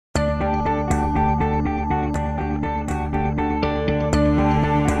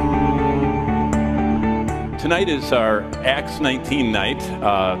Tonight is our Acts 19 night.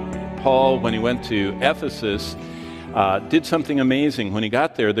 Paul, when he went to Ephesus, did something amazing. When he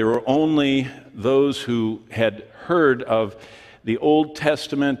got there, there were only those who had heard of the Old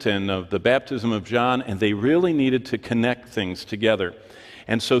Testament and of the baptism of John, and they really needed to connect things together.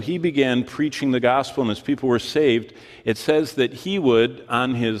 And so he began preaching the gospel, and as people were saved, it says that he would,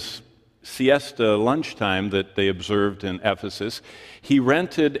 on his siesta lunchtime that they observed in Ephesus, he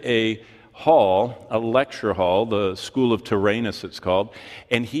rented a hall, a lecture hall, the School of Tyrannus it's called,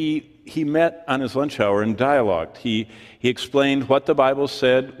 and he met on his lunch hour and dialogued. He explained what the Bible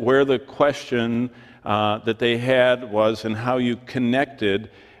said, where the question that they had was, and how you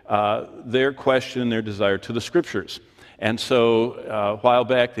connected their question, their desire to the Scriptures. And so a while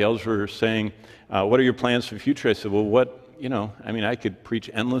back, the elders were saying, what are your plans for the future? I said, well, I could preach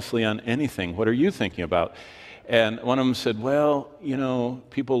endlessly on anything. What are you thinking about? And one of them said, well,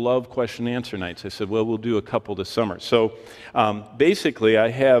 people love question and answer nights. I said, well, we'll do a couple this summer. So basically, I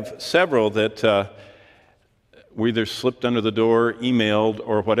have several that were either slipped under the door, emailed,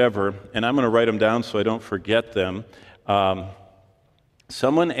 or whatever, and I'm going to write them down so I don't forget them.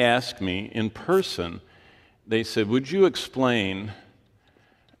 Someone asked me in person, they said, would you explain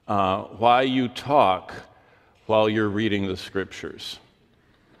why you talk while you're reading the Scriptures?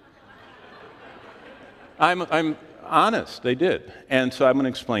 I'm honest, they did. And so I'm going to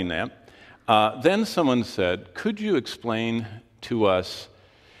explain that. Then someone said, could you explain to us,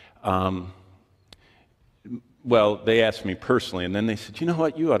 well, they asked me personally, and then they said, you know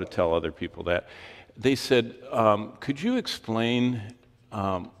what, you ought to tell other people that. They said, could you explain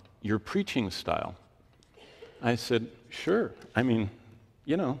your preaching style? I said, sure.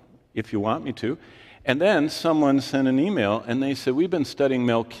 If you want me to. And then someone sent an email, and they said, we've been studying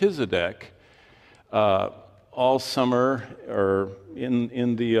Melchizedek all summer, or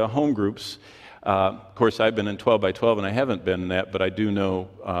in the home groups. Of course, I've been in 12 by 12, and I haven't been in that, but I do know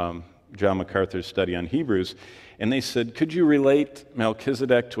John MacArthur's study on Hebrews. And they said, could you relate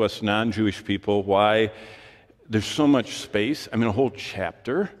Melchizedek to us non-Jewish people, why there's so much space? A whole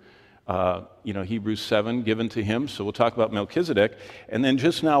chapter, Hebrews 7 given to him. So we'll talk about Melchizedek. And then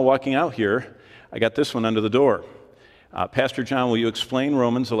just now walking out here, I got this one under the door. Pastor John, will you explain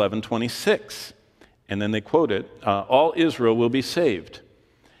Romans 11:26? And then they quote it, all Israel will be saved.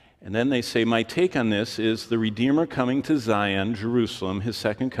 And then they say, my take on this is the Redeemer coming to Zion, Jerusalem, his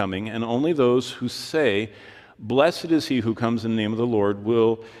second coming, and only those who say, blessed is he who comes in the name of the Lord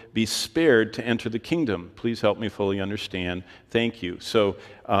will be spared to enter the kingdom. Please help me fully understand. Thank you. So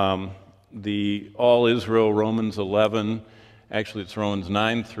the all Israel, Romans 11, actually it's Romans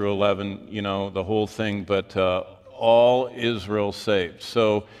 9 through 11, the whole thing, but all Israel saved.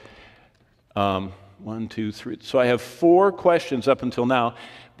 So 1, 2, 3. So I have 4 questions up until now,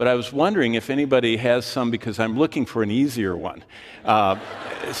 but I was wondering if anybody has some, because I'm looking for an easier one. And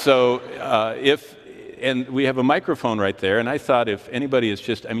we have a microphone right there, and I thought if anybody is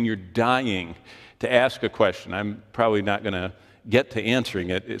you're dying to ask a question. I'm probably not going to get to answering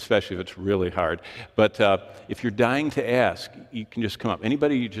it, especially if it's really hard. But if you're dying to ask, you can just come up.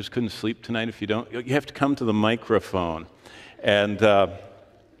 Anybody you just couldn't sleep tonight if you don't? You have to come to the microphone. And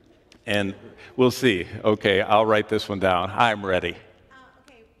we'll see. Okay, I'll write this one down. I'm ready.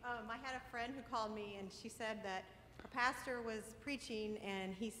 I had a friend who called me, and she said that a pastor was preaching,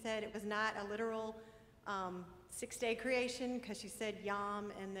 and he said it was not a literal 6-day creation, because she said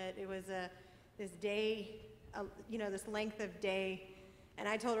yom, and that it was this day, this length of day. And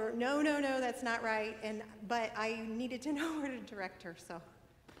I told her, no, that's not right. But I needed to know where to direct her. So.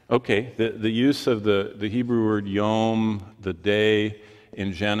 Okay, the use of the Hebrew word yom, the day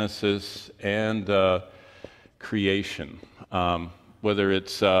in Genesis, and creation, whether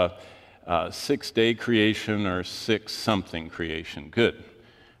it's 6-day creation or 6-something creation. Good.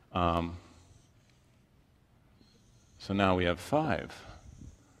 So now we have 5.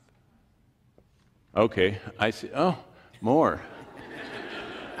 Okay, I see. Oh, more.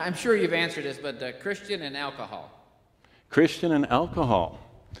 I'm sure you've answered this, but Christian and alcohol. Christian and alcohol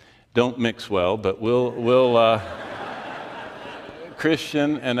don't mix well, but we'll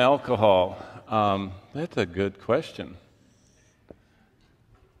Christian and alcohol. That's a good question.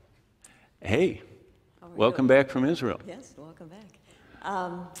 Hey, welcome back from Israel. Yes, welcome back.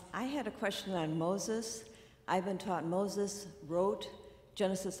 I had a question on Moses. I've been taught Moses wrote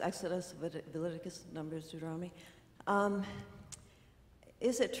Genesis, Exodus, Leviticus, Numbers, Deuteronomy.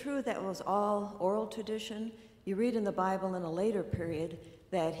 Is it true that it was all oral tradition? You read in the Bible in a later period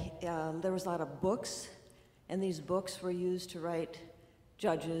that there was a lot of books, and these books were used to write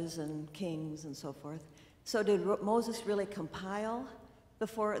judges and kings and so forth. So did Moses really compile the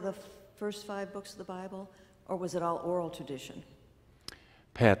first 5 books of the Bible, or was it all oral tradition?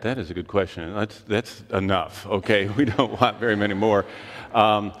 Pat, that is a good question. That's enough. Okay, we don't want very many more.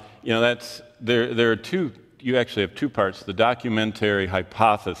 There are two. You actually have two parts: the documentary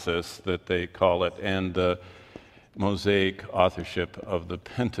hypothesis that they call it, and the Mosaic authorship of the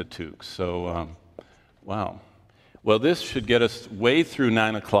Pentateuch. So, wow. Well, this should get us way through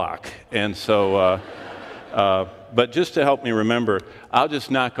 9 o'clock, and so. But just to help me remember, I'll just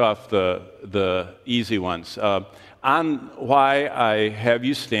knock off the easy ones. On why I have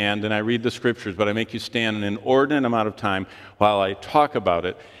you stand, and I read the scriptures, but I make you stand an inordinate amount of time while I talk about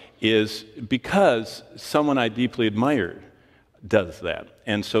it, is because someone I deeply admired does that.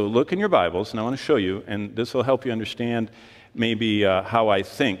 And so look in your Bibles, and I want to show you, and this will help you understand maybe how I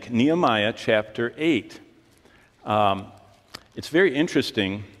think. Nehemiah chapter 8. It's very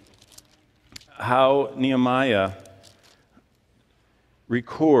interesting how Nehemiah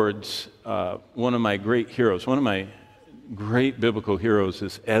records one of my great heroes. One of my great biblical heroes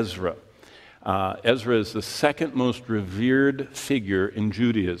is Ezra. Ezra is the second most revered figure in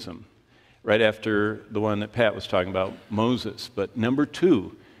Judaism, right after the one that Pat was talking about, Moses. But number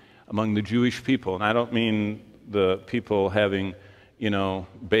 2 among the Jewish people, and I don't mean the people having,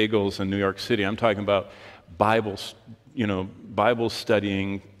 bagels in New York City. I'm talking about Bible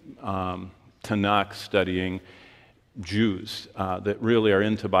studying, Tanakh studying Jews that really are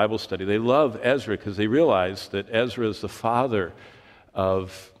into Bible study. They love Ezra because they realize that Ezra is the father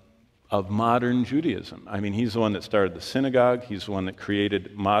of modern Judaism. I mean, he's the one that started the synagogue. He's the one that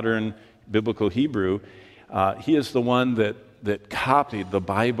created modern biblical Hebrew. He is the one that copied the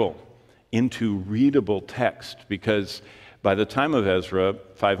Bible into readable text, because by the time of Ezra,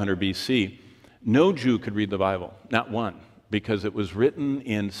 500 BC, no Jew could read the Bible, not one, because it was written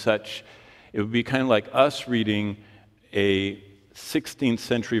in such, it would be kind of like us reading a 16th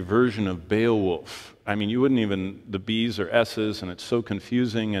century version of Beowulf. I mean, you wouldn't even, the B's are S's, and it's so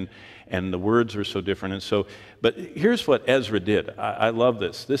confusing, and the words are so different. And so, but here's what Ezra did. I love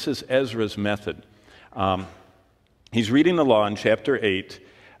this. This is Ezra's method. He's reading the law in chapter 8,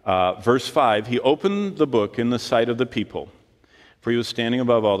 verse 5. He opened the book in the sight of the people, for he was standing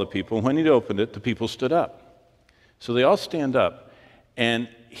above all the people. When he opened it, the people stood up. So they all stand up, and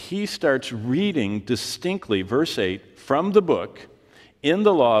he starts reading distinctly, verse 8, from the book in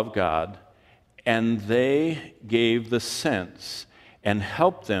the law of God, and they gave the sense and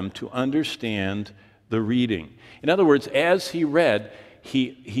helped them to understand the reading. In other words, as he read,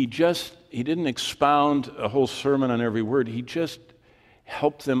 he didn't expound a whole sermon on every word. He just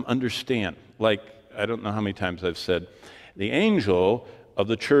helped them understand. Like, I don't know how many times I've said, the angel of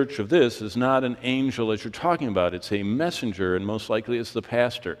the church of this is not an angel as you're talking about. It's a messenger, and most likely it's the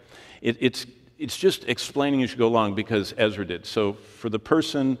pastor. It's just explaining as you go along, because Ezra did. So for the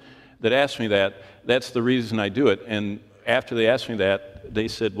person that asked me that, that's the reason I do it. And after they asked me that, they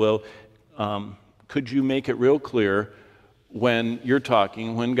said, well, could you make it real clear when you're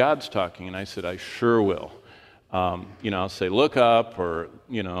talking, when God's talking? And I said, I sure will. I'll say, look up, or,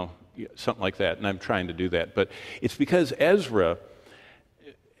 something like that. And I'm trying to do that. But it's because Ezra,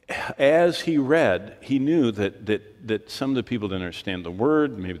 as he read, he knew that some of the people didn't understand the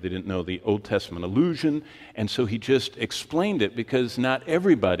word, maybe they didn't know the Old Testament allusion, and so he just explained it, because not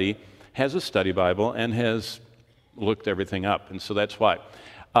everybody has a study Bible and has looked everything up, and so that's why.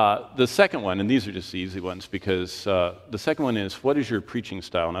 The second one, and these are just the easy ones, because the second one is, what is your preaching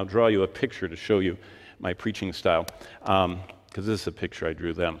style? And I'll draw you a picture to show you my preaching style, because this is a picture I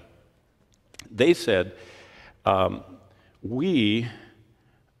drew them. They said, we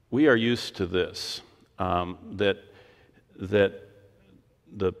are used to this, that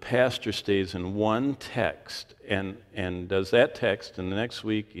the pastor stays in one text and does that text, and the next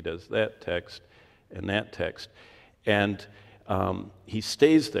week he does that text and that text, and he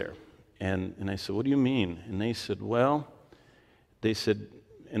stays there. And I said, what do you mean? And they said,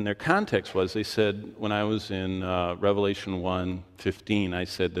 and their context was, they said, when I was in Revelation 1:15, I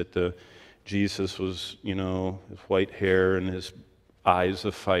said that Jesus was, his white hair and his eyes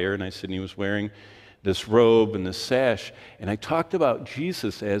of fire, and I said, and he was wearing this robe and this sash, and I talked about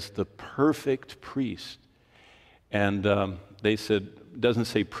Jesus as the perfect priest. And they said, it doesn't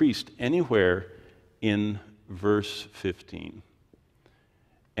say priest anywhere in verse 15.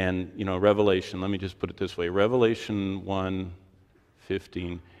 And, Revelation, let me just put it this way, Revelation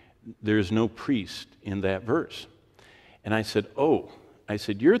 1:15, there's no priest in that verse. And I said,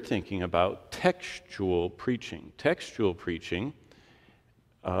 you're thinking about textual preaching. Textual preaching,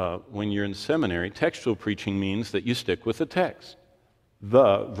 when you're in seminary, textual preaching means that you stick with the text,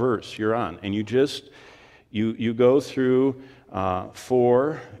 the verse you're on, and you go through,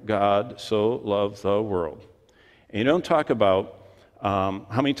 for God so loved the world. and you don't talk about how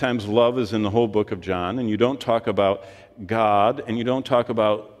many times love is in the whole book of John, and you don't talk about God, and you don't talk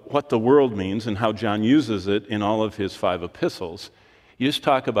about what the world means and how John uses it in all of his 5 epistles. You just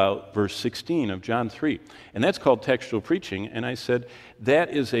talk about verse 16 of John 3. And that's called textual preaching. And I said, that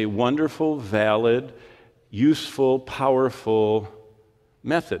is a wonderful, valid, useful, powerful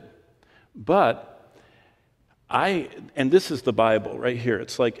method. But and this is the Bible right here.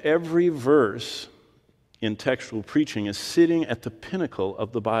 It's like every verse in textual preaching is sitting at the pinnacle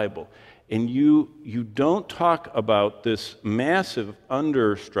of the Bible. And you don't talk about this massive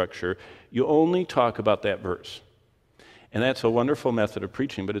understructure. You only talk about that verse. And that's a wonderful method of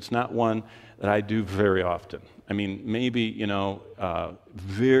preaching, but it's not one that I do very often. I mean, maybe,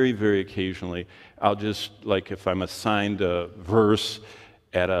 very, very occasionally, I'll just, like if I'm assigned a verse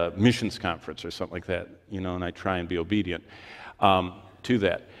at a missions conference or something like that, and I try and be obedient to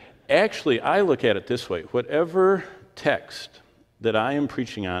that. Actually, I look at it this way. Whatever text that I am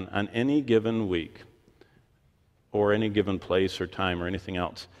preaching on any given week, or any given place or time or anything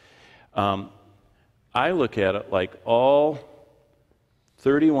else, I look at it like all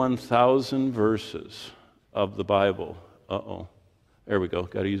 31,000 verses of the Bible. There we go.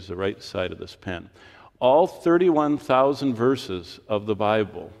 Got to use the right side of this pen. All 31,000 verses of the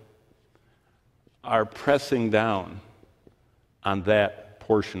Bible are pressing down on that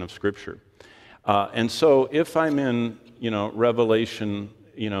portion of Scripture. And so if I'm in, Revelation,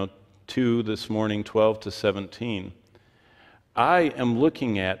 2 this morning, 12 to 17, I am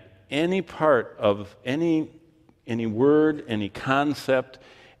looking at any part of any word, any concept,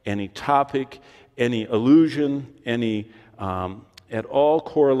 any topic, any allusion, any at all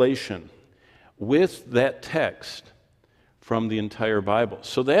correlation with that text from the entire Bible.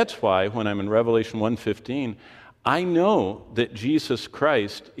 So that's why when I'm in Revelation 1:15, I know that Jesus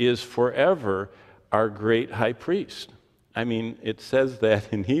Christ is forever our great high priest. I mean, it says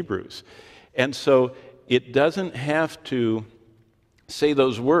that in Hebrews. And so it doesn't have to say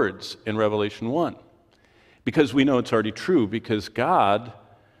those words in Revelation 1, because we know it's already true, because God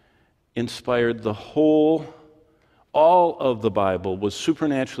inspired all of the Bible was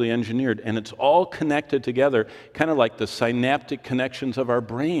supernaturally engineered, and it's all connected together, kind of like the synaptic connections of our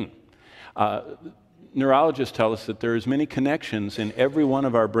brain. Neurologists tell us that there are as many connections in every one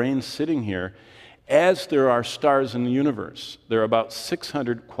of our brains sitting here as there are stars in the universe. There are about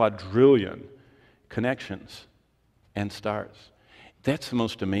 600 quadrillion connections and stars. That's the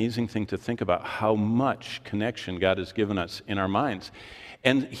most amazing thing to think about, how much connection God has given us in our minds.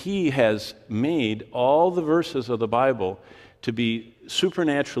 And He has made all the verses of the Bible to be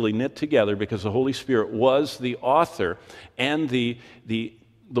supernaturally knit together, because the Holy Spirit was the author and the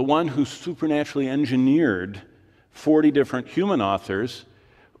one who supernaturally engineered 40 different human authors,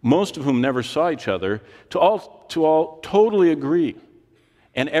 most of whom never saw each other, to all totally agree.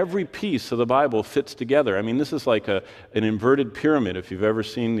 And every piece of the Bible fits together. I mean, this is like an inverted pyramid. If you've ever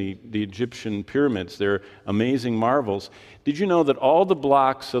seen the Egyptian pyramids, they're amazing marvels. Did you know that all the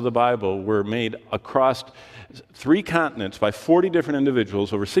blocks of the Bible were made across 3 continents by 40 different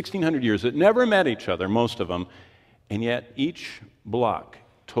individuals over 1,600 years that never met each other, most of them, and yet each block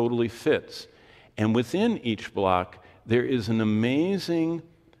totally fits. And within each block, there is an amazing,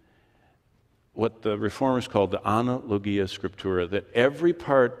 what the Reformers called the analogia scriptura, that every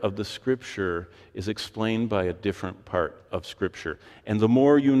part of the Scripture is explained by a different part of Scripture. And the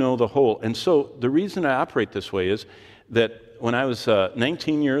more you know the whole. And so the reason I operate this way is that when I was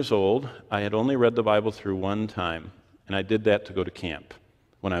 19 years old, I had only read the Bible through one time. And I did that to go to camp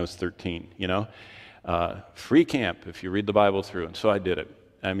when I was 13, free camp if you read the Bible through. And so I did it.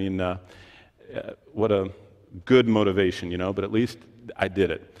 I mean, what a good motivation, but at least I did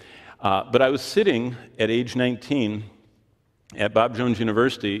it. But I was sitting at age 19 at Bob Jones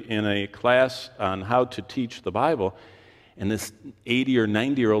University in a class on how to teach the Bible, and this 80 or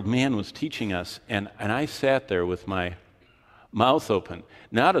 90-year-old man was teaching us, and I sat there with my mouth open,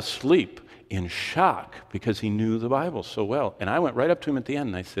 not asleep, in shock, because he knew the Bible so well. And I went right up to him at the end,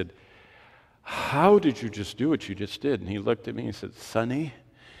 and I said, "How did you just do what you just did?" And he looked at me and he said, "Sonny,"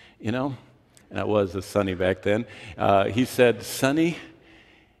 and I was a Sonny back then. He said, "Sonny,"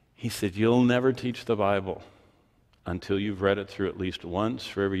 he said, "you'll never teach the Bible until you've read it through at least once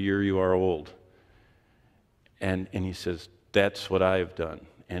for every year you are old." And he says, "That's what I have done."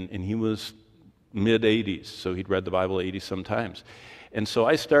 And he was mid-80s, so he'd read the Bible 80 sometimes. And so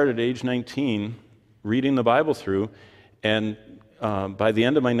I started at age 19 reading the Bible through, and by the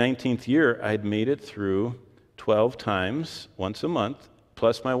end of my 19th year, I'd made it through 12 times, once a month,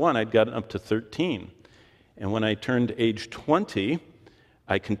 plus my one, I'd gotten up to 13. And when I turned age 20,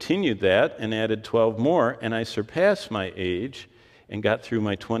 I continued that and added 12 more, and I surpassed my age and got through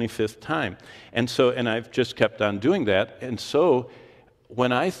my 25th time. And I've just kept on doing that. And so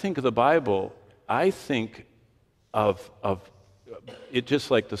when I think of the Bible, I think of it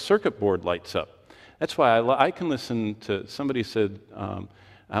just like the circuit board lights up. That's why I can listen to, somebody said,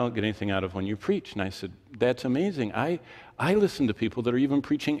 I don't get anything out of when you preach. And I said, that's amazing. I listen to people that are even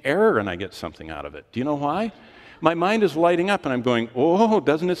preaching error and I get something out of it. Do you know why? My mind is lighting up and I'm going, oh,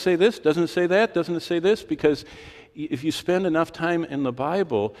 doesn't it say this? Doesn't it say that? Doesn't it say this? Because if you spend enough time in the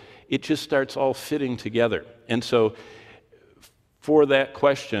Bible, it just starts all fitting together. And so for that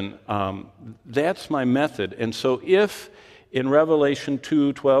question, that's my method. And so if in Revelation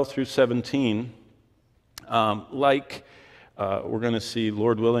 2:12 through 17, we're going to see,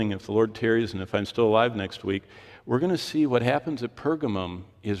 Lord willing, if the Lord tarries and if I'm still alive next week, we're going to see what happens at Pergamum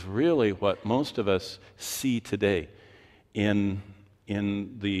is really what most of us see today in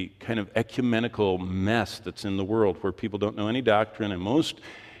the kind of ecumenical mess that's in the world where people don't know any doctrine and most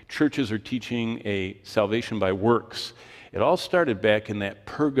churches are teaching a salvation by works. It all started back in that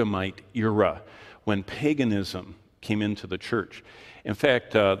Pergamite era when paganism came into the church. In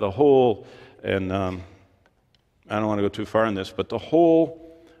fact, the whole, and I don't want to go too far on this, but the whole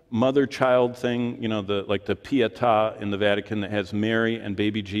mother-child thing, like the Pietà in the Vatican that has Mary and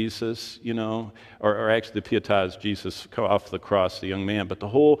baby Jesus, or actually the Pietà is Jesus off the cross, the young man, but the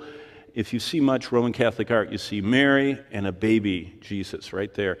whole, if you see much Roman Catholic art, you see Mary and a baby Jesus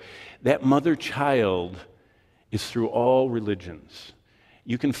right there. That mother-child is through all religions.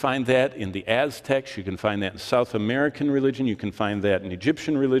 You can find that in the Aztecs, you can find that in South American religion, you can find that in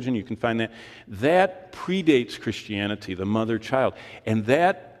Egyptian religion, you can find that. That predates Christianity, the mother-child. And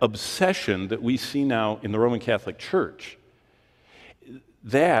that obsession that we see now in the Roman Catholic Church,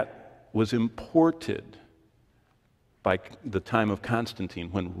 that was imported by the time of Constantine,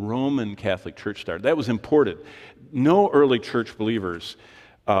 when Roman Catholic Church started. That was imported. No early church believers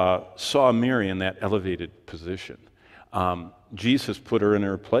saw Mary in that elevated position. Jesus put her in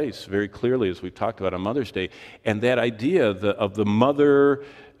her place very clearly, as we've talked about on Mother's Day. And that idea of the mother,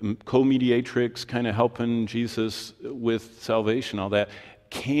 co-mediatrix, kind of helping Jesus with salvation, all that,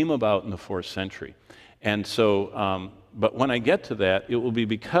 came about in the 4th century. And so, but when I get to that, it will be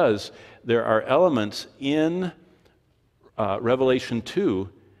because there are elements in Revelation 2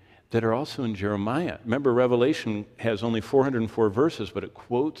 that are also in Jeremiah. Remember, Revelation has only 404 verses, but it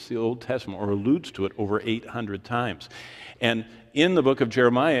quotes the Old Testament or alludes to it over 800 times. And in the book of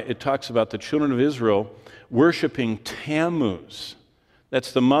Jeremiah, it talks about the children of Israel worshiping Tammuz.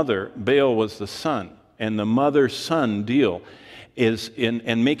 That's the mother. Baal was the son. And the mother-son deal is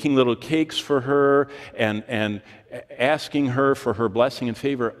and making little cakes for her and asking her for her blessing and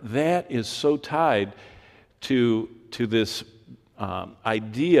favor. That is so tied to this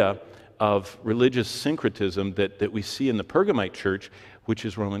idea of religious syncretism that we see in the Pergamite church, which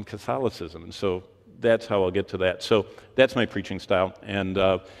is Roman Catholicism. And so that's how I'll get to that. So that's my preaching style, and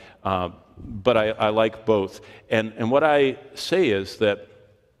but I like both. And what I say is that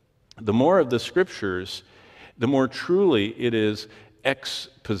the more of the Scriptures, the more truly it is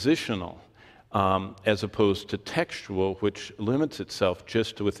expositional, as opposed to textual, which limits itself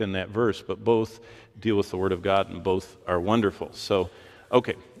just to within that verse, but both deal with the Word of God, and both are wonderful. So,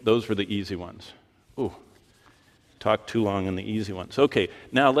 okay, those were the easy ones. Ooh, talked too long on the easy ones. Okay,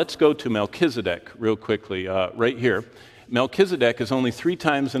 now let's go to Melchizedek real quickly, right here. Melchizedek is only 3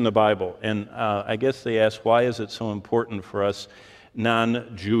 times in the Bible, and I guess they ask, why is it so important for us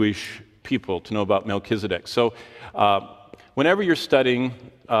non-Jewish people to know about Melchizedek? So, whenever you're studying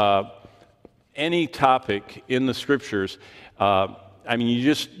any topic in the Scriptures,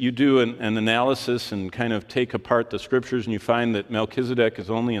 you do an analysis and kind of take apart the Scriptures, and you find that Melchizedek is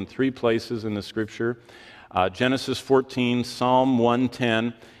only in 3 places in the Scripture: Genesis 14, Psalm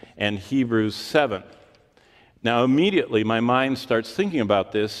 110, and Hebrews 7. Now, immediately my mind starts thinking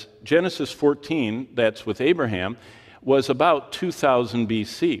about this. Genesis 14, that's with Abraham, was about 2000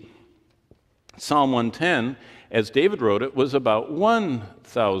 BC. Psalm 110, as David wrote it, was about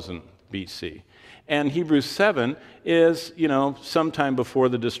 1000 BC. And Hebrews 7 is, sometime before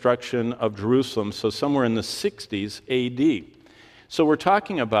the destruction of Jerusalem, so somewhere in the 60s AD. So we're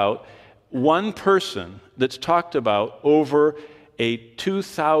talking about one person that's talked about over a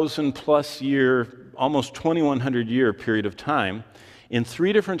 2,000 plus year, almost 2,100 year period of time in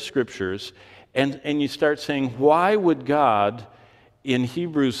 3 different Scriptures, and you start saying, why would God in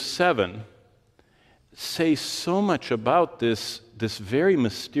Hebrews 7 say so much about this very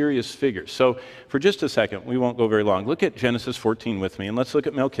mysterious figure? So for just a second, we won't go very long. Look at Genesis 14 with me, and let's look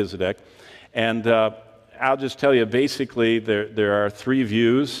at Melchizedek. And I'll just tell you, basically, there are three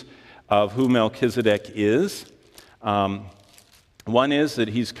views of who Melchizedek is. One is that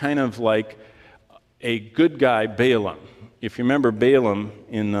he's kind of like a good guy Balaam. If you remember, Balaam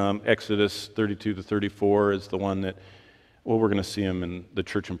in Exodus 32 to 34 is the one that, well, we're going to see him in the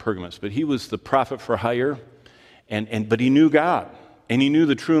church in Pergamos, but he was the prophet for hire, but he knew God, and he knew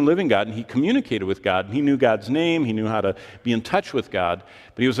the true and living God, and he communicated with God, and he knew God's name, he knew how to be in touch with God,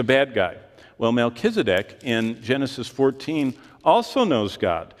 but he was a bad guy. Well, Melchizedek in Genesis 14 also knows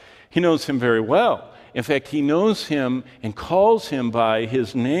God. He knows him very well. In fact, he knows him and calls him by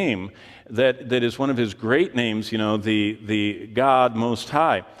his name that is one of his great names, the God Most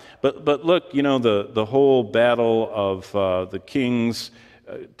High. But look, the whole battle of the kings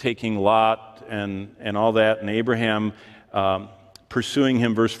taking Lot and all that, and Abraham pursuing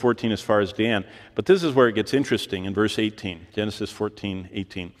him, verse 14, as far as Dan. But this is where it gets interesting in verse 18, Genesis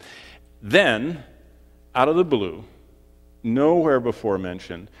 14:18. Then, out of the blue, nowhere before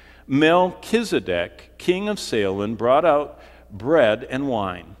mentioned, Melchizedek, king of Salem, brought out bread and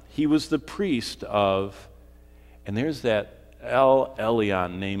wine. He was the priest of, and there's that El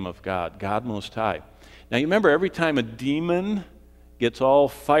Elyon name of God, God Most High. Now you remember every time a demon gets all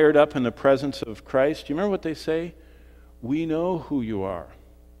fired up in the presence of Christ, you remember what they say? We know who you are.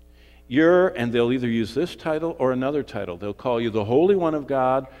 And they'll either use this title or another title. They'll call you the Holy One of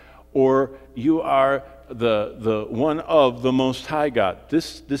God, or you are the one of the Most High God.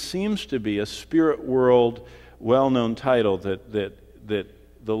 This seems to be a spirit world well-known title that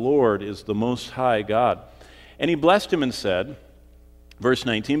the Lord is the Most High God. And he blessed him and said, verse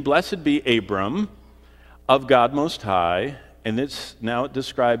 19, blessed be Abram of God Most High, and now it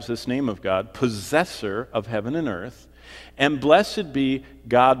describes this name of God, possessor of heaven and earth, and blessed be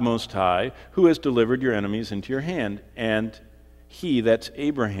God Most High, who has delivered your enemies into your hand. And he, that's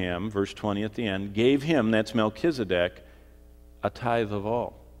Abraham, verse 20 at the end, gave him, that's Melchizedek, a tithe of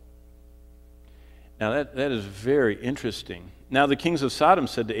all. Now that is very interesting. Now the kings of Sodom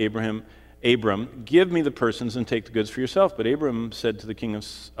said to Abram, give me the persons and take the goods for yourself. But Abram said to the king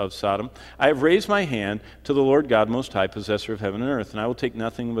of Sodom, I have raised my hand to the Lord God Most High, possessor of heaven and earth, and I will take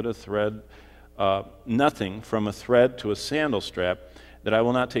nothing but a thread, nothing from a thread to a sandal strap, that I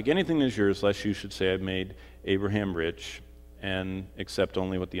will not take anything that is yours, lest you should say I've made Abraham rich, and accept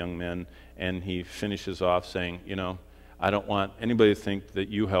only what the young men. And he finishes off saying, I don't want anybody to think that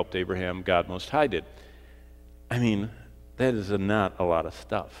you helped Abraham, God Most High did. I mean, that is not a lot of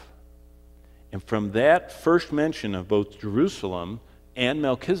stuff. And from that first mention of both Jerusalem and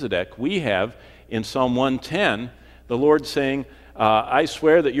Melchizedek, we have in Psalm 110, the Lord saying, I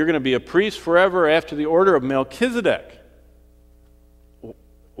swear that you're going to be a priest forever after the order of Melchizedek.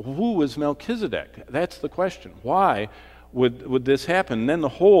 Who was Melchizedek? That's the question. Why would this happen? And then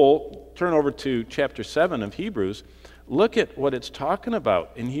turn over to chapter 7 of Hebrews. Look at what it's talking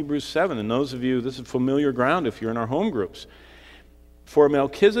about in Hebrews 7. And those of you, this is familiar ground if you're in our home groups. For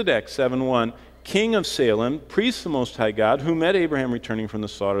Melchizedek, 7:1, king of Salem, priest of the Most High God, who met Abraham returning from the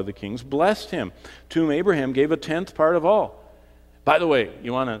slaughter of the kings, blessed him, to whom Abraham gave a tenth part of all. By the way,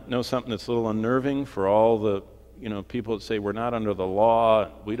 you want to know something that's a little unnerving for all the people that say we're not under the law,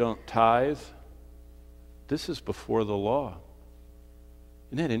 we don't tithe? This is before the law.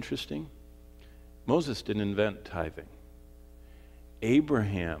 Isn't that interesting? Moses didn't invent tithing.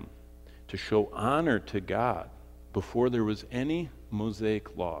 Abraham, to show honor to God before there was any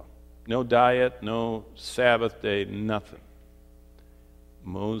Mosaic law. No diet, no Sabbath day, nothing.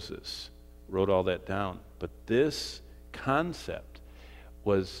 Moses wrote all that down. But this concept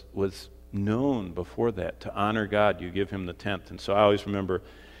was known before that. To honor God, you give him the tenth. And so I always remember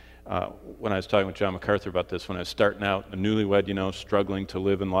when I was talking with John MacArthur about this, when I was starting out, a newlywed, struggling to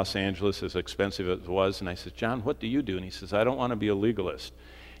live in Los Angeles, as expensive as it was. And I said, John, what do you do? And he says, I don't want to be a legalist.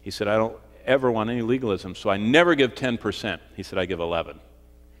 He said, I don't ever want any legalism, so I never give 10%. He said, I give 11.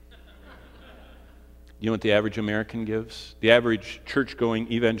 You know what the average American gives? The average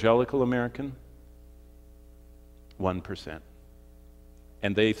church-going evangelical American? 1%.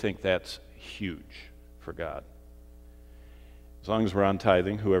 And they think that's huge for God. As long as we're on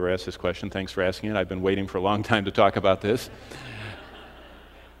tithing, whoever asked this question, thanks for asking it. I've been waiting for a long time to talk about this.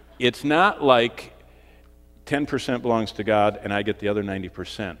 It's not like 10% belongs to God and I get the other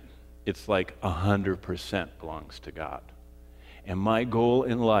 90%. It's like 100% belongs to God. And my goal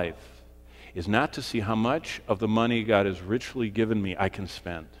in life is not to see how much of the money God has richly given me I can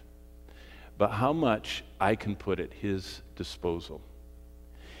spend, but how much I can put at his disposal.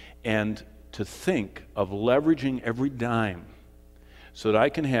 And to think of leveraging every dime so that I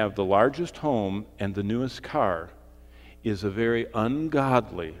can have the largest home and the newest car is a very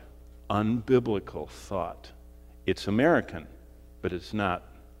ungodly, unbiblical thought. It's American, but it's not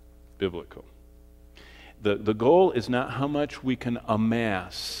biblical. The goal is not how much we can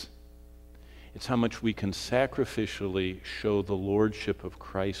amass. It's how much we can sacrificially show the lordship of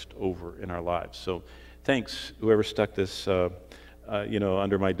Christ over in our lives. So thanks, whoever stuck this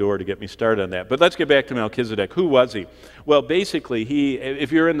under my door to get me started on that. But let's get back to Melchizedek. Who was he? Well, basically,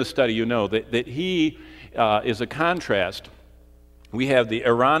 if you're in the study, you know that he is a contrast. We have the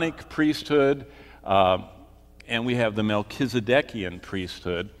Aaronic priesthood, and we have the Melchizedekian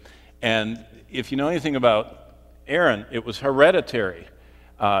priesthood. And if you know anything about Aaron, it was hereditary.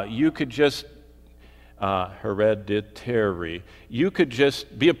 You could just hereditary. You could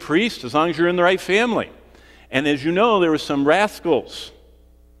just be a priest as long as you're in the right family. And as you know, there were some rascals,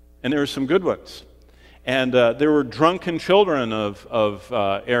 and there were some good ones. And there were drunken children of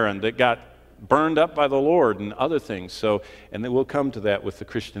Aaron that got burned up by the Lord and other things. So, and then we'll come to that with the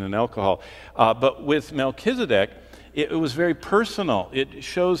Christian and alcohol. But with Melchizedek, it was very personal. It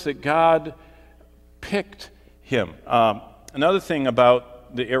shows that God picked him. Another thing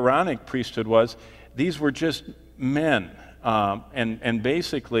about the Aaronic priesthood was these were just men, and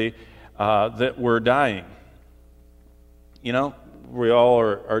basically that were dying. You know, we all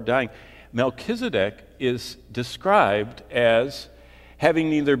are dying. Melchizedek is described as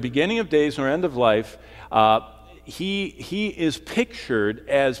having neither beginning of days nor end of life. He is pictured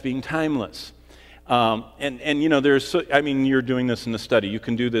as being timeless. And you know, you're doing this in the study. You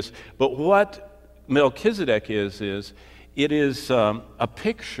can do this. But what Melchizedek is it is a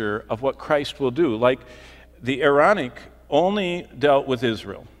picture of what Christ will do. Like the Aaronic only dealt with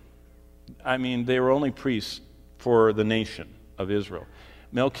Israel. I mean, they were only priests for the nation of Israel.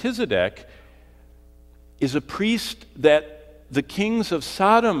 Melchizedek is a priest that the kings of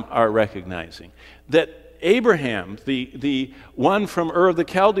Sodom are recognizing, that Abraham, the one from Ur of the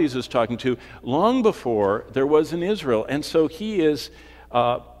Chaldees, is talking to long before there was in Israel. And so he is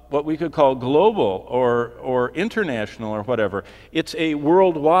what we could call global or international or whatever. It's a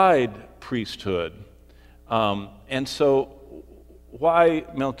worldwide priesthood. And so why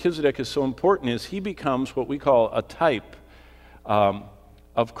Melchizedek is so important is he becomes what we call a type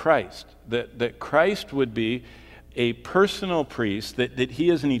of Christ. That Christ would be a personal priest, that he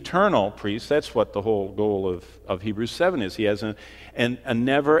is an eternal priest. That's what the whole goal of Hebrews 7 is. He has a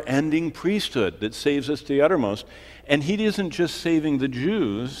never-ending priesthood that saves us to the uttermost. And he isn't just saving the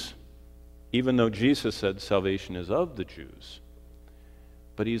Jews, even though Jesus said salvation is of the Jews,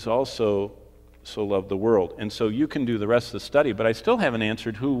 but he's also so loved the world. And so you can do the rest of the study, but I still haven't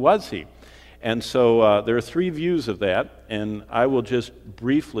answered who was he. And so there are three views of that, and I will just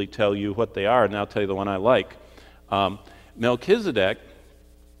briefly tell you what they are, and I'll tell you the one I like. Melchizedek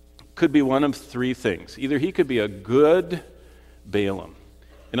could be one of three things. Either he could be a good Balaam.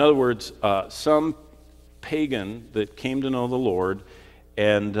 In other words, some pagan that came to know the Lord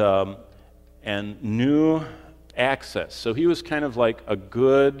and knew access. So he was kind of like a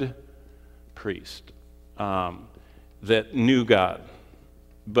good priest that knew God,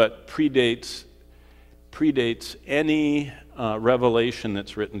 but predates any revelation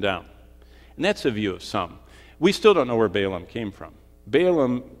that's written down. And that's a view of some. We still don't know where Balaam came from.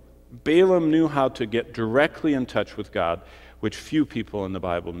 Balaam knew how to get directly in touch with God, which few people in the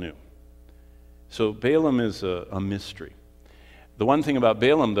Bible knew. So Balaam is a mystery. The one thing about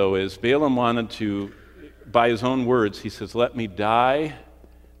Balaam, though, is Balaam wanted to, by his own words, he says, "Let me die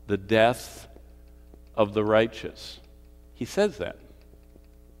the death of the righteous." He says that.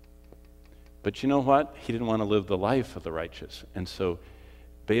 But you know what? He didn't want to live the life of the righteous. And so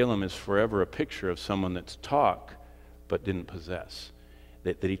Balaam is forever a picture of someone that's talk but didn't possess.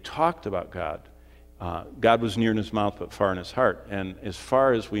 That he talked about God. God was near in his mouth but far in his heart. And as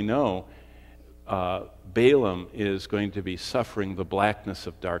far as we know, Balaam is going to be suffering the blackness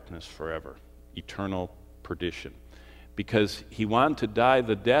of darkness forever, eternal perdition, because he wanted to die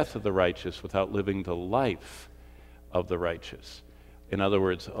the death of the righteous without living the life of the righteous. In other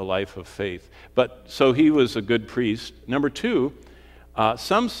words, a life of faith. But so he was a good priest. Number two,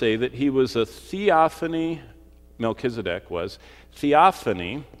 some say that he was a theophany. Melchizedek was.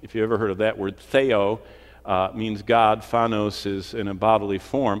 Theophany, if you ever heard of that word, theo means God, phanos is in a bodily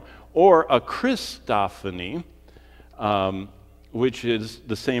form, or a Christophany, which is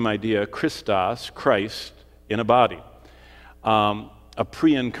the same idea, Christos, Christ, in a body. A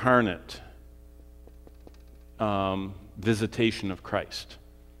pre-incarnate visitation of Christ.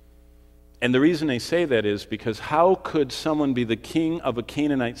 And the reason they say that is because how could someone be the king of a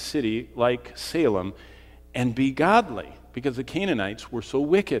Canaanite city like Salem and be godly? Because the Canaanites were so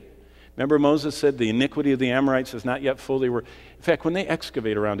wicked. Remember Moses said the iniquity of the Amorites is not yet full. In fact, when they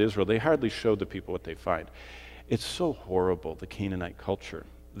excavate around Israel, they hardly show the people what they find. It's so horrible, the Canaanite culture.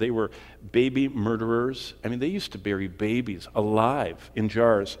 They were baby murderers. I mean, they used to bury babies alive in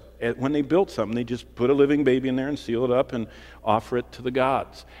jars. When they built something, they just put a living baby in there and seal it up and offer it to the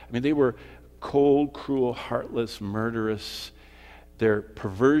gods. I mean, they were cold, cruel, heartless, murderous. Their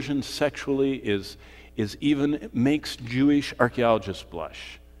perversion sexually is even makes Jewish archaeologists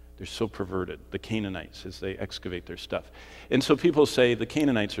blush. They're so perverted, the Canaanites, as they excavate their stuff. And so people say the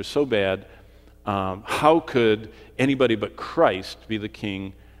Canaanites are so bad, how could anybody but Christ be the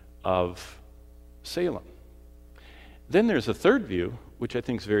king of Salem? Then there's a third view, which I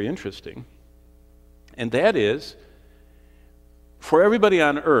think is very interesting, and that is, for everybody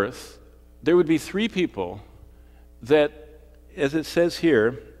on earth, there would be three people that, as it says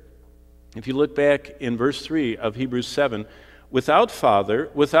here, if you look back in verse 3 of Hebrews 7, without father,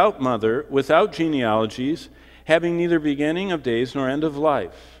 without mother, without genealogies, having neither beginning of days nor end of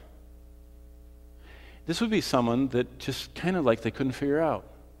life. This would be someone that just kind of like they couldn't figure out.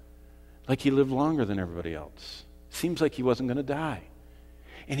 Like he lived longer than everybody else. Seems like he wasn't going to die.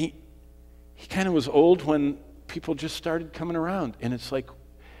 And he kind of was old when people just started coming around. And it's like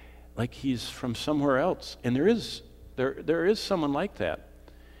he's from somewhere else. And there is someone like that.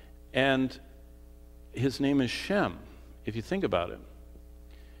 And his name is Shem, if you think about it.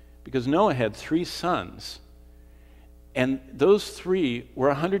 Because Noah had 3 sons. And those 3 were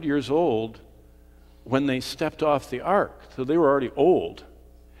 100 years old when they stepped off the ark. So they were already old.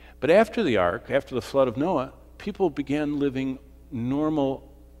 But after the ark, after the flood of Noah, people began living normal,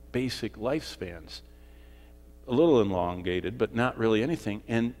 basic lifespans. A little elongated, but not really anything.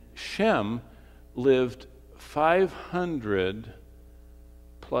 And Shem lived 500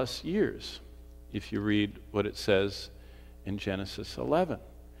 plus years, if you read what it says in Genesis 11.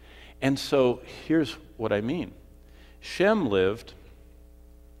 And so here's what I mean. Shem lived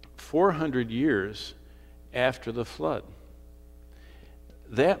 400 years after the flood.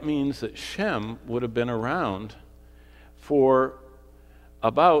 That means that Shem would have been around for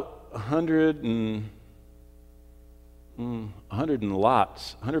about 100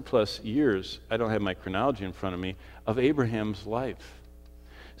 plus years, I don't have my chronology in front of me, of Abraham's life.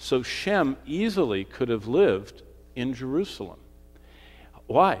 So Shem easily could have lived in Jerusalem.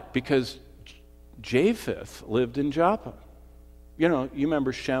 Why? Because Japheth lived in Joppa. You know, you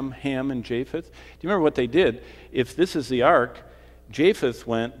remember Shem, Ham, and Japheth? Do you remember what they did? If this is the ark, Japheth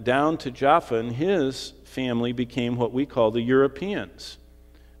went down to Joppa, and his family became what we call the Europeans.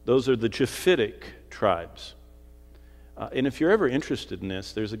 Those are the Japhetic tribes. And if you're ever interested in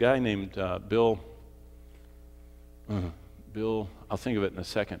this, there's a guy named Bill, I'll think of it in a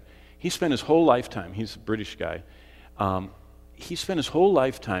second. He spent his whole lifetime, he's a British guy, he spent his whole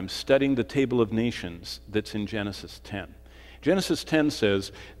lifetime studying the table of nations that's in Genesis 10. Genesis 10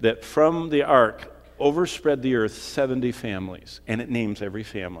 says that from the ark overspread the earth 70 families, and it names every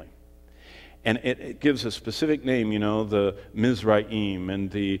family. And it gives a specific name, you know, the Mizraim and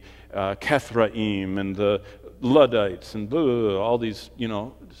the Kethraim and the Luddites and blah, blah, blah, all these,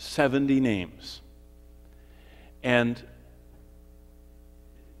 70 names. And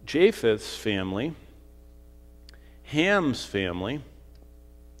Japheth's family, Ham's family,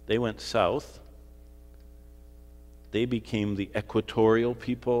 they went south. They became the equatorial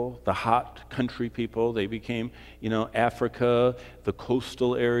people, the hot country people. They became, Africa, the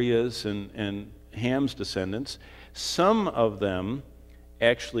coastal areas, and Ham's descendants. Some of them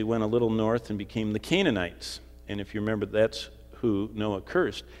actually went a little north and became the Canaanites. And if you remember, that's who Noah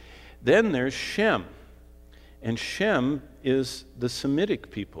cursed. Then there's Shem. And Shem is the Semitic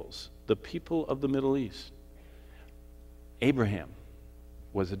peoples, the people of the Middle East. Abraham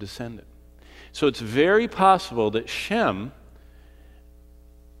was a descendant. So it's very possible that Shem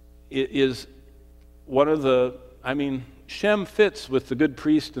is one of the, Shem fits with the good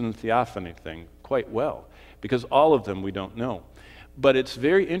priest and the theophany thing quite well, because all of them we don't know. But it's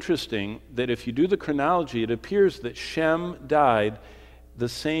very interesting that if you do the chronology, it appears that Shem died the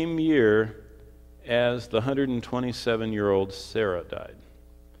same year as the 127-year-old Sarah died.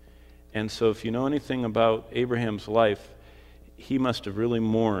 And so if you know anything about Abraham's life, he must have really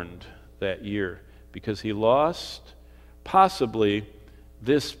mourned that year, because he lost possibly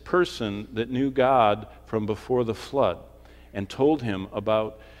this person that knew God from before the flood and told him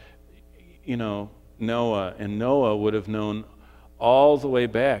about, Noah. And Noah would have known all the way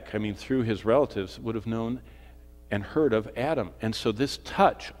back, through his relatives, would have known and heard of Adam. And so this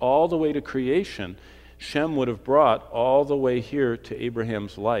touch all the way to creation, Shem would have brought all the way here to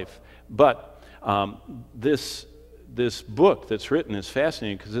Abraham's life. But this this book that's written is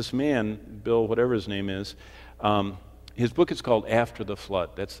fascinating because this man, Bill, whatever his name is, his book is called After the Flood.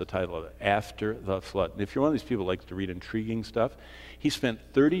 That's the title of it, After the Flood. And if you're one of these people who likes to read intriguing stuff, he spent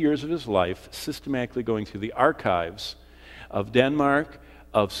 30 years of his life systematically going through the archives of Denmark,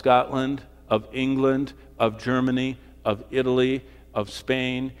 of Scotland, of England, of Germany, of Italy, of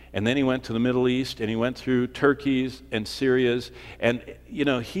Spain, and then he went to the Middle East, and he went through Turkey's and Syria's, and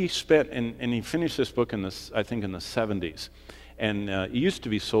he spent, and he finished this book I think in the 70s, and it used to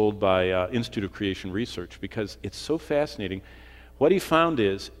be sold by Institute of Creation Research because it's so fascinating. What he found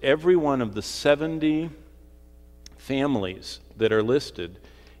is every one of the 70 families that are listed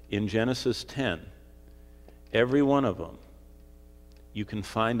in Genesis 10, every one of them you can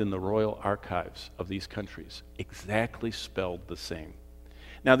find in the royal archives of these countries, exactly spelled the same.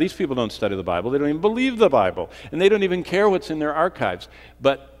 Now, these people don't study the Bible. They don't even believe the Bible, and they don't even care what's in their archives.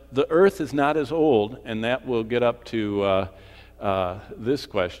 But the earth is not as old, and that will get up to this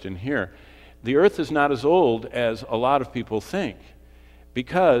question here. The earth is not as old as a lot of people think,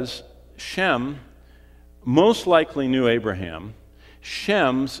 because Shem most likely knew Abraham.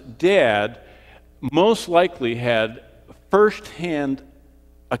 Shem's dad most likely had first-hand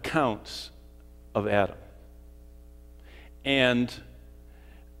accounts of Adam. And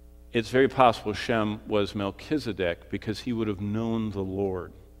it's very possible Shem was Melchizedek because he would have known the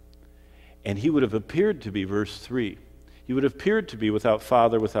Lord. And he would have appeared to be, verse 3, he would have appeared to be without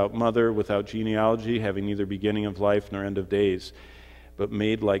father, without mother, without genealogy, having neither beginning of life nor end of days, but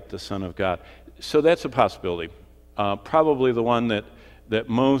made like the Son of God. So that's a possibility. Probably the one that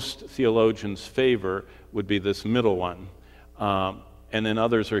most theologians favor would be this middle one. And then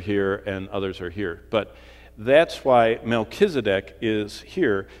others are here and others are here. But that's why Melchizedek is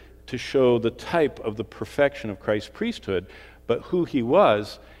here, to show the type of the perfection of Christ's priesthood. But who he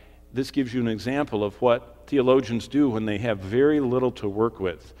was, this gives you an example of what theologians do when they have very little to work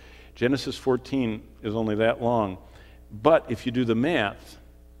with. Genesis 14 is only that long. But if you do the math,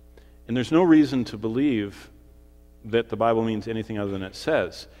 and there's no reason to believe that the Bible means anything other than it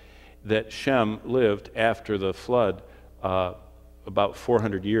says, that Shem lived after the flood about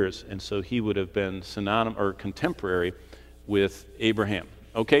 400 years, and so he would have been synonymous or contemporary with Abraham.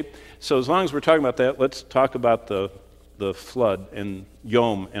 Okay, so as long as we're talking about that, let's talk about the flood and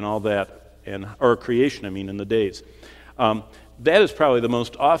Yom and all that, or creation, in the days. That is probably the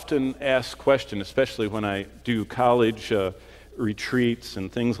most often asked question, especially when I do college retreats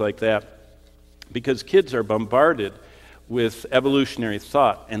and things like that, because kids are bombarded with evolutionary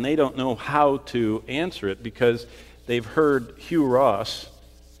thought, and they don't know how to answer it because they've heard Hugh Ross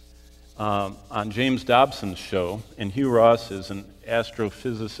on James Dobson's show, and Hugh Ross is an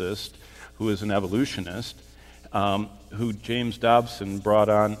astrophysicist who is an evolutionist, who James Dobson brought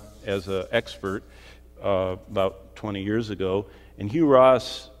on as an expert about 20 years ago. And Hugh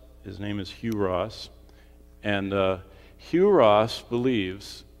Ross, his name is Hugh Ross, and Hugh Ross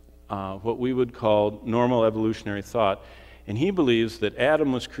believes what we would call normal evolutionary thought, and he believes that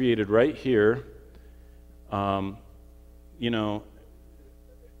Adam was created right here,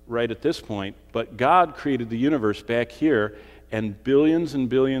 right at this point, but God created the universe back here, and billions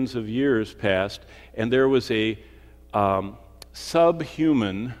of years passed, and there was a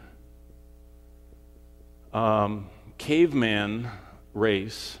subhuman caveman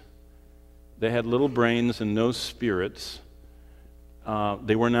race. They had little brains and no spirits.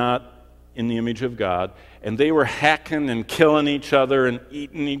 They were not in the image of God, and they were hacking and killing each other and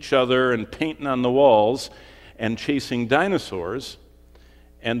eating each other and painting on the walls and chasing dinosaurs.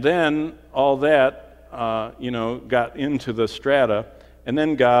 And then all that, got into the strata, and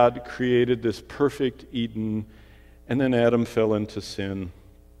then God created this perfect Eden, and then Adam fell into sin,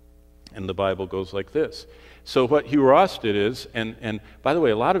 and the Bible goes like this. So what Hugh Ross did is, and by the way,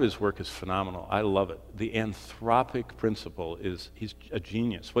 a lot of his work is phenomenal. I love it. The anthropic principle he's a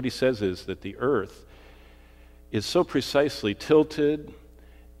genius. What he says is that the earth is so precisely tilted,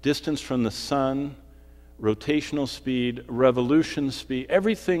 distance from the sun, rotational speed, revolution speed,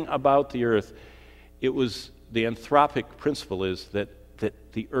 everything about the earth, the anthropic principle is that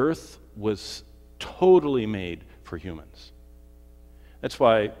the earth was totally made for humans. That's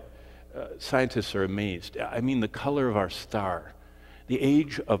why scientists are amazed. The color of our star, the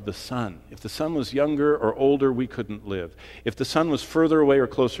age of the sun. If the sun was younger or older, we couldn't live. If the sun was further away or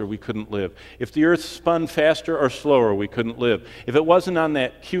closer, we couldn't live. If the earth spun faster or slower, we couldn't live. If it wasn't on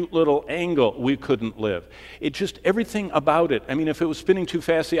that cute little angle, we couldn't live. It just, everything about it. If it was spinning too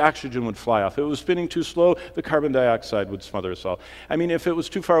fast, the oxygen would fly off. If it was spinning too slow, the carbon dioxide would smother us all. If it was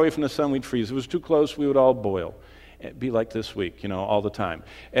too far away from the sun, we'd freeze. If it was too close, we would all boil. It'd be like this week, all the time.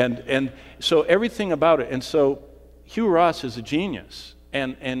 And so everything about it. And so Hugh Ross is a genius.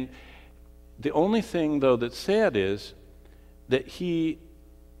 And the only thing, though, that's sad is that he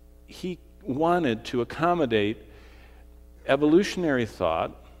wanted to accommodate evolutionary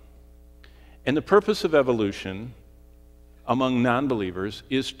thought, and the purpose of evolution among non-believers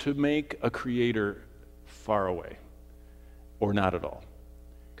is to make a creator far away, or not at all.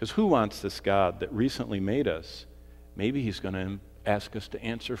 Because who wants this God that recently made us? Maybe he's going to ask us to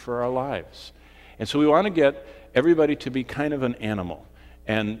answer for our lives. And so we want to get everybody to be kind of an animal.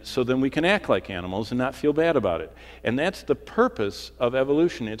 And so then we can act like animals and not feel bad about it. And that's the purpose of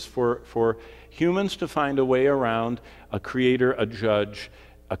evolution. It's for humans to find a way around a creator, a judge,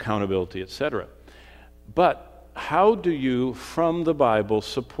 accountability, etc. But how do you, from the Bible,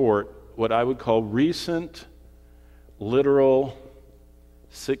 support what I would call recent, literal,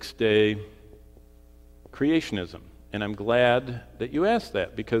 six-day creationism? And I'm glad that you asked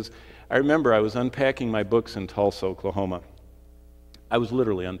that, because I remember I was unpacking my books in Tulsa, Oklahoma. I was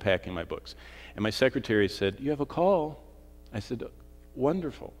literally unpacking my books. And my secretary said, "You have a call." I said,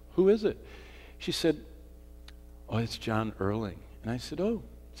 "Wonderful. Who is it?" She said, "Oh, it's John Erling." And I said, "Oh,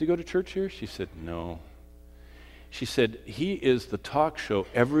 does he go to church here?" She said, "No." She said, "He is the talk show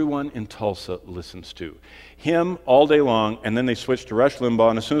everyone in Tulsa listens to. Him all day long, and then they switch to Rush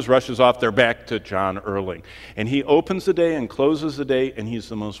Limbaugh, and as soon as Rush is off, they're back to John Erling. And he opens the day and closes the day, and he's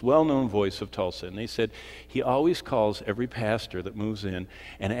the most well-known voice of Tulsa." And they said, "He always calls every pastor that moves in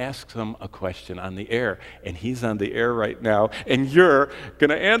and asks them a question on the air, and he's on the air right now, and you're going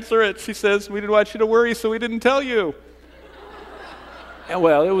to answer it." She says, "We didn't want you to worry, so we didn't tell you." And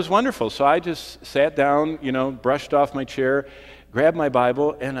well, it was wonderful. So I just sat down, brushed off my chair, grabbed my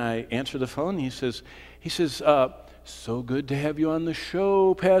Bible, and I answered the phone. He says, "So good to have you on the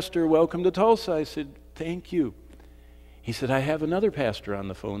show, Pastor. Welcome to Tulsa." I said, "Thank you." He said, "I have another pastor on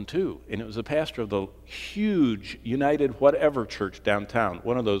the phone too." And it was a pastor of the huge United Whatever Church downtown.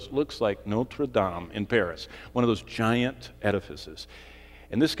 One of those, looks like Notre Dame in Paris. One of those giant edifices.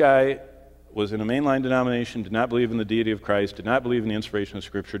 And this guy was in a mainline denomination, did not believe in the deity of Christ, did not believe in the inspiration of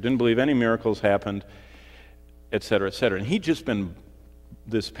Scripture, didn't believe any miracles happened, et cetera, et cetera. And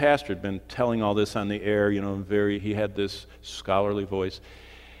this pastor had been telling all this on the air, he had this scholarly voice.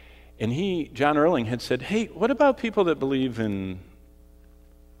 And John Erling had said, "Hey, what about people that believe in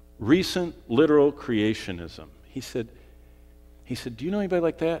recent literal creationism?" He said, "Do you know anybody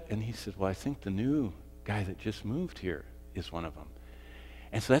like that?" And he said, "Well, I think the new guy that just moved here is one of them."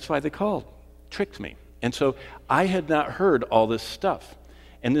 And so that's why they called. Tricked me. And so I had not heard all this stuff.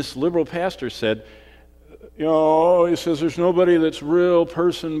 And this liberal pastor said, he says, "There's nobody that's real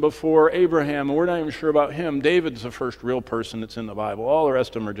person before Abraham, and we're not even sure about him. David's the first real person that's in the Bible. All the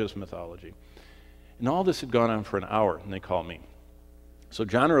rest of them are just mythology." And all this had gone on for an hour, and they called me. So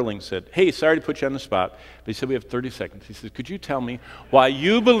John Erling said, "Hey, sorry to put you on the spot," but he said, "We have 30 seconds. He said, "Could you tell me why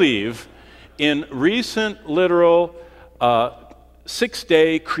you believe in recent, literal,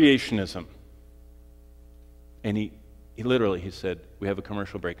 six-day creationism?" And he said, "We have a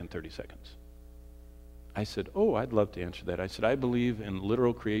commercial break in 30 seconds. I said, "Oh, I'd love to answer that." I said, "I believe in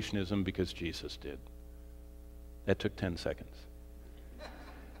literal creationism because Jesus did." That took 10 seconds.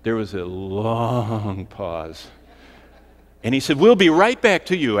 There was a long pause. And he said, "We'll be right back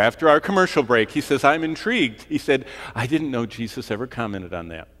to you after our commercial break." He says, "I'm intrigued." He said, "I didn't know Jesus ever commented on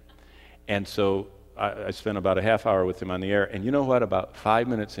that." And so I spent about a half hour with him on the air. And you know what? About 5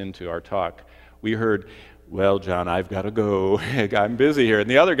 minutes into our talk, we heard, "Well, John, I've got to go. I'm busy here." And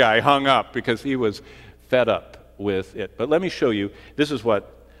the other guy hung up because he was fed up with it. But let me show you. This is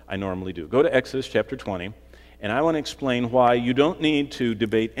what I normally do. Go to Exodus chapter 20, and I want to explain why you don't need to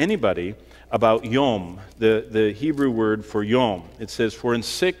debate anybody about yom, the Hebrew word for yom. It says, "For in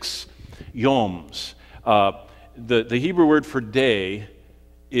 6 yoms." The Hebrew word for day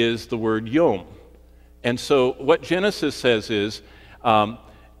is the word yom. And so what Genesis says is,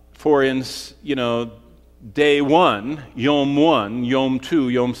 for in, day 1, yom 2,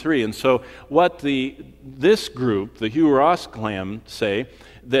 yom 3. And so what this group, the Hugh Ross clan, say,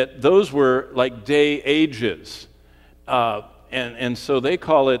 that those were like day ages. And so they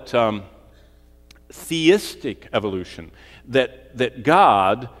call it theistic evolution. That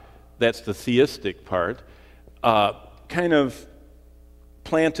God, that's the theistic part, kind of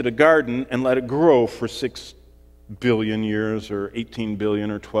planted a garden and let it grow for 6 billion years or 18 billion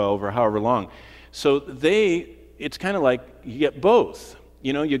or 12 or however long. So it's kind of like you get both.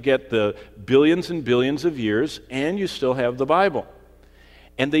 You get the billions and billions of years, and you still have the Bible.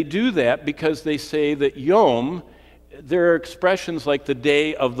 And they do that because they say that yom, there are expressions like the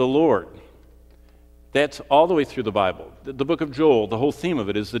day of the Lord. That's all the way through the Bible. The book of Joel, the whole theme of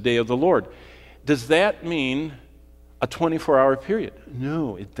it is the day of the Lord. Does that mean a 24-hour period?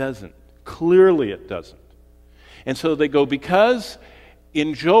 No, it doesn't. Clearly it doesn't. And so they go, because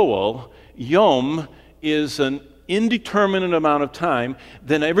in Joel, Yom is an indeterminate amount of time,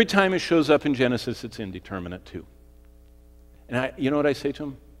 then every time it shows up in Genesis, it's indeterminate too. And you know what I say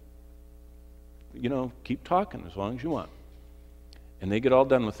to them? Keep talking as long as you want. And they get all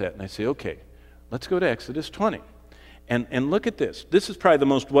done with that. And I say, okay, let's go to Exodus 20. And look at this. This is probably the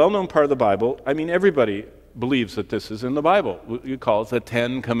most well-known part of the Bible. I mean, everybody believes that this is in the Bible. You call it the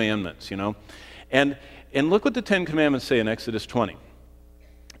Ten Commandments, And look what the Ten Commandments say in Exodus 20.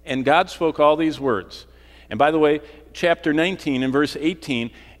 And God spoke all these words. And by the way, chapter 19 and verse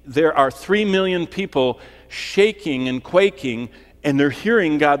 18, there are 3 million people shaking and quaking, and they're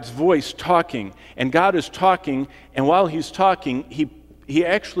hearing God's voice talking. And God is talking, and while he's talking, he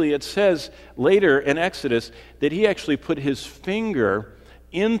actually, it says later in Exodus, that he actually put his finger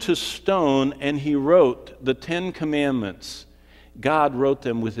into stone and he wrote the 10 Commandments. God wrote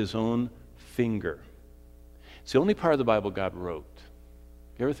them with his own finger. It's the only part of the Bible God wrote.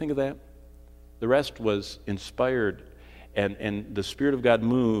 You ever think of that? The rest was inspired, and the Spirit of God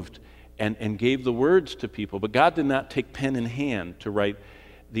moved and gave the words to people. But God did not take pen in hand to write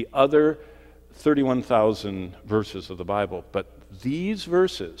the other 31,000 verses of the Bible. But these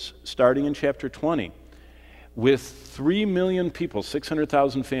verses, starting in chapter 20, with 3 million people,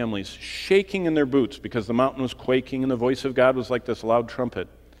 600,000 families, shaking in their boots because the mountain was quaking and the voice of God was like this loud trumpet,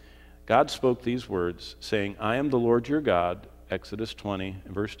 God spoke these words, saying, I am the Lord your God, Exodus 20,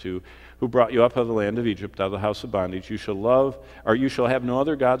 and verse 2, who brought you up out of the land of Egypt, out of the house of bondage. You shall have no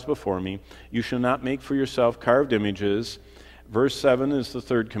other gods before me. You shall not make for yourself carved images. Verse 7 is the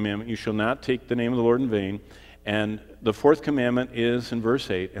third commandment. You shall not take the name of the Lord in vain. And the fourth commandment is in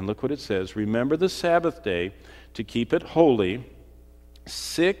verse 8, and look what it says. Remember the Sabbath day to keep it holy.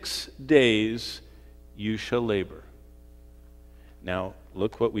 6 days you shall labor. Now,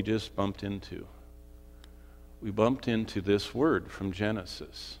 look what we just bumped into. We bumped into this word from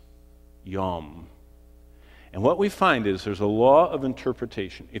Genesis, Yom. And what we find is there's a law of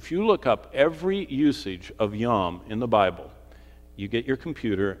interpretation. If you look up every usage of Yom in the Bible, you get your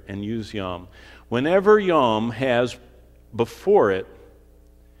computer and use Yom. Whenever Yom has before it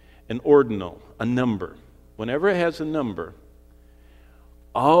an ordinal, a number, whenever it has a number,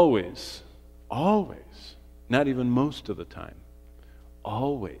 always, not even most of the time,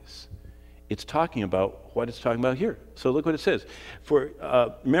 always, it's talking about what it's talking about here. So look what it says.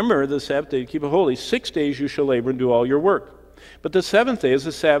 Remember the Sabbath day to keep it holy. 6 days you shall labor and do all your work. But the seventh day is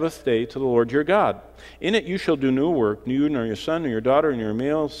the Sabbath day to the Lord your God. In it you shall do no work, you nor your son, nor your daughter, nor your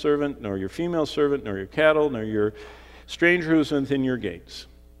male servant, nor your female servant, nor your cattle, nor your stranger who is within your gates.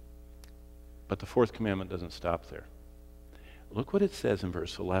 But the fourth commandment doesn't stop there. Look what it says in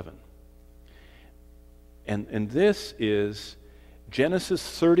verse 11. And this is Genesis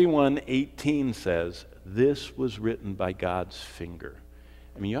 31:18 says, this was written by God's finger.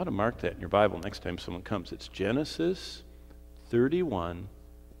 I mean, you ought to mark that in your Bible next time someone comes. It's Genesis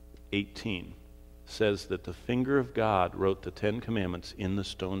 31:18 says that the finger of God wrote the 10 Commandments in the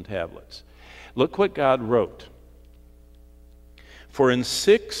stone tablets. Look what God wrote. For in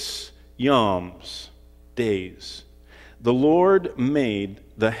 6 yoms, days, the Lord made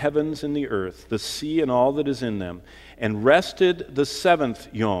the heavens and the earth, the sea and all that is in them, and rested the 7th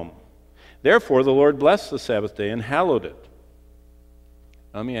yom. Therefore the Lord blessed the Sabbath day and hallowed it.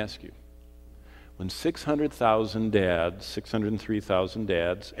 Let me ask you, when 600,000 dads, 603,000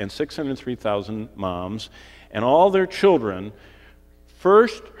 dads, and 603,000 moms, and all their children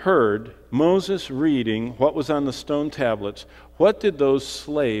first heard Moses reading what was on the stone tablets, what did those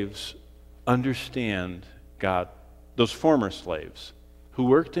slaves understand God, those former slaves who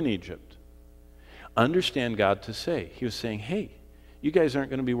worked in Egypt, understand God to say? He was saying, hey, you guys aren't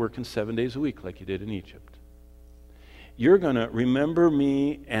going to be working 7 days a week like you did in Egypt. You're going to remember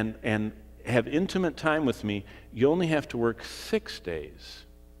me and have intimate time with me. You only have to work 6 days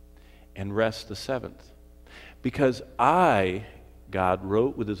and rest the 7th. Because God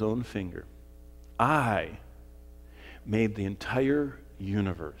wrote with his own finger, I made the entire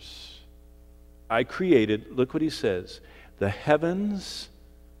universe. I created, look what he says, the heavens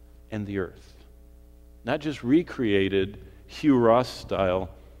and the earth. Not just recreated Hugh Ross style,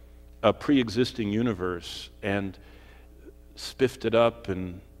 a pre-existing universe and spiffed it up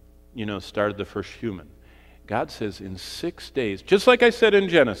and, started the first human. God says in 6 days, just like I said in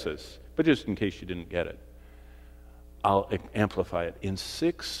Genesis, but just in case you didn't get it, I'll amplify it. In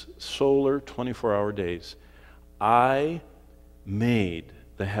 6 solar 24-hour days, I made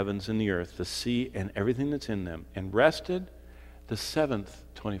the heavens and the earth, the sea and everything that's in them, and rested the 7th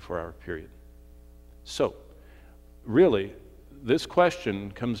 24-hour period. So, really, this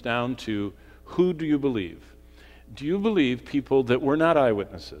question comes down to, who do you believe? Do you believe people that were not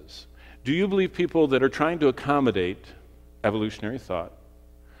eyewitnesses? Do you believe people that are trying to accommodate evolutionary thought?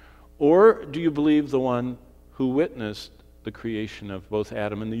 Or do you believe the one who witnessed the creation of both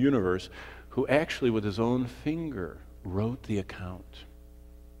Adam and the universe, who actually with his own finger wrote the account?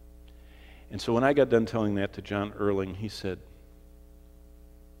 And so when I got done telling that to John Erling, he said,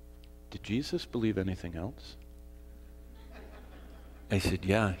 "Did Jesus believe anything else?" I said,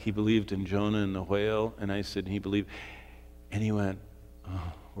 "Yeah, he believed in Jonah and the whale." And I said, he believed. And he went,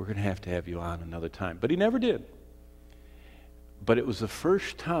 "Oh, we're going to have you on another time." But he never did. But it was the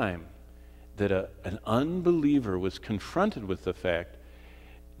first time that an unbeliever was confronted with the fact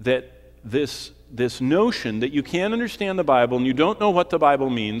that this notion that you can't understand the Bible and you don't know what the Bible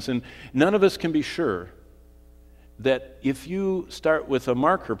means, and none of us can be sure, that if you start with a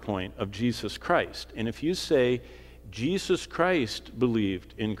marker point of Jesus Christ, and if you say, Jesus Christ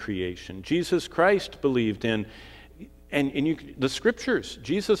believed in creation, Jesus Christ believed in, the scriptures,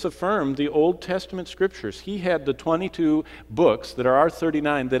 Jesus affirmed the Old Testament scriptures. He had the 22 books that are our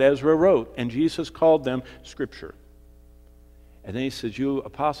 39 that Ezra wrote, and Jesus called them scripture. And then he says, you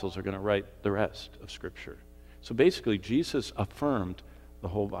apostles are going to write the rest of scripture. So basically, Jesus affirmed the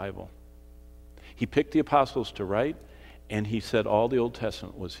whole Bible. He picked the apostles to write, and he said all the Old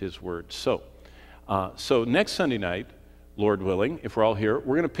Testament was his word. So next Sunday night, Lord willing, if we're all here,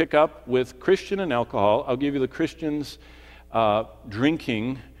 we're going to pick up with Christian and alcohol. I'll give you the Christian's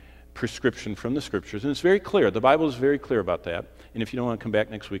drinking prescription from the scriptures. And it's very clear. The Bible is very clear about that. And if you don't want to come back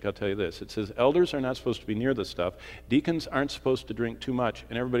next week, I'll tell you this. It says elders are not supposed to be near this stuff. Deacons aren't supposed to drink too much,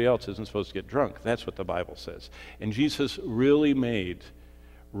 and everybody else isn't supposed to get drunk. That's what the Bible says. And Jesus really made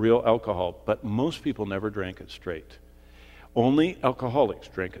real alcohol, but most people never drank it straight. Only alcoholics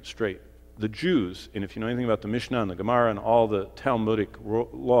drank it straight. The Jews, and if you know anything about the Mishnah and the Gemara and all the Talmudic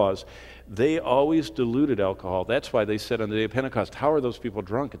laws, they always diluted alcohol. That's why they said on the day of Pentecost, how are those people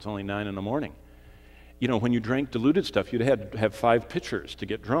drunk? It's only 9 a.m. You know, when you drank diluted stuff, you'd had to have 5 pitchers to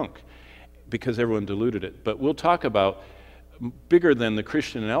get drunk because everyone diluted it. But we'll talk about, bigger than the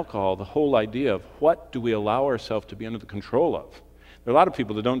Christian and alcohol, the whole idea of what do we allow ourselves to be under the control of. There are a lot of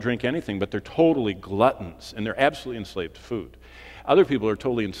people that don't drink anything, but they're totally gluttons, and they're absolutely enslaved to food. Other people are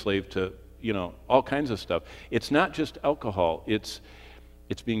totally enslaved to, all kinds of stuff. It's not just alcohol, it's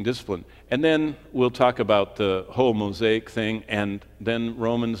being disciplined. And then we'll talk about the whole Mosaic thing, and then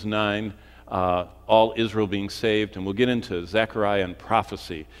Romans 9, all Israel being saved, and we'll get into Zechariah and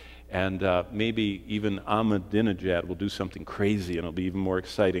prophecy, and maybe even Ahmadinejad will do something crazy, and it'll be even more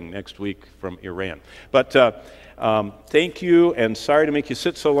exciting next week from Iran. But thank you, and sorry to make you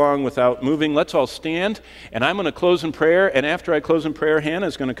sit so long without moving. Let's all stand, and I'm going to close in prayer, and after I close in prayer, Hannah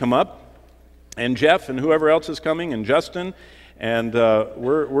is going to come up, and Jeff, and whoever else is coming, and Justin, and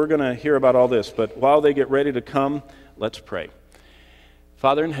we're going to hear about all this. But while they get ready to come, let's pray.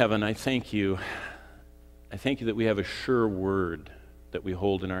 Father in heaven, I thank you. I thank you that we have a sure word that we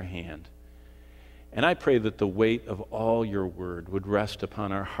hold in our hand. And I pray that the weight of all your word would rest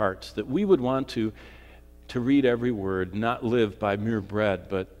upon our hearts, that we would want to read every word, not live by mere bread,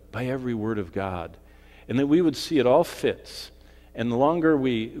 but by every word of God, and that we would see it all fits. And the longer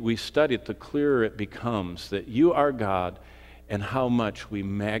we study it, the clearer it becomes that you are God and how much we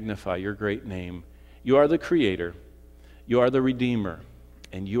magnify your great name. You are the Creator, you are the Redeemer,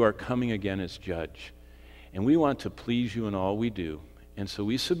 and you are coming again as Judge. And we want to please you in all we do. And so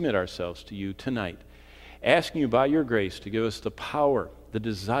we submit ourselves to you tonight, asking you by your grace to give us the power, the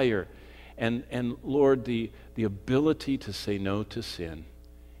desire, and Lord, the ability to say no to sin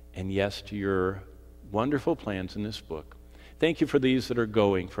and yes to your wonderful plans in this book. Thank you for these that are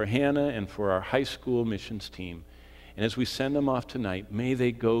going, for Hannah and for our high school missions team. And as we send them off tonight, may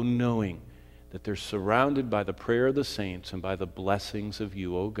they go knowing that they're surrounded by the prayer of the saints and by the blessings of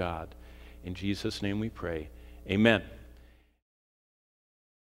you, O God. In Jesus' name we pray. Amen.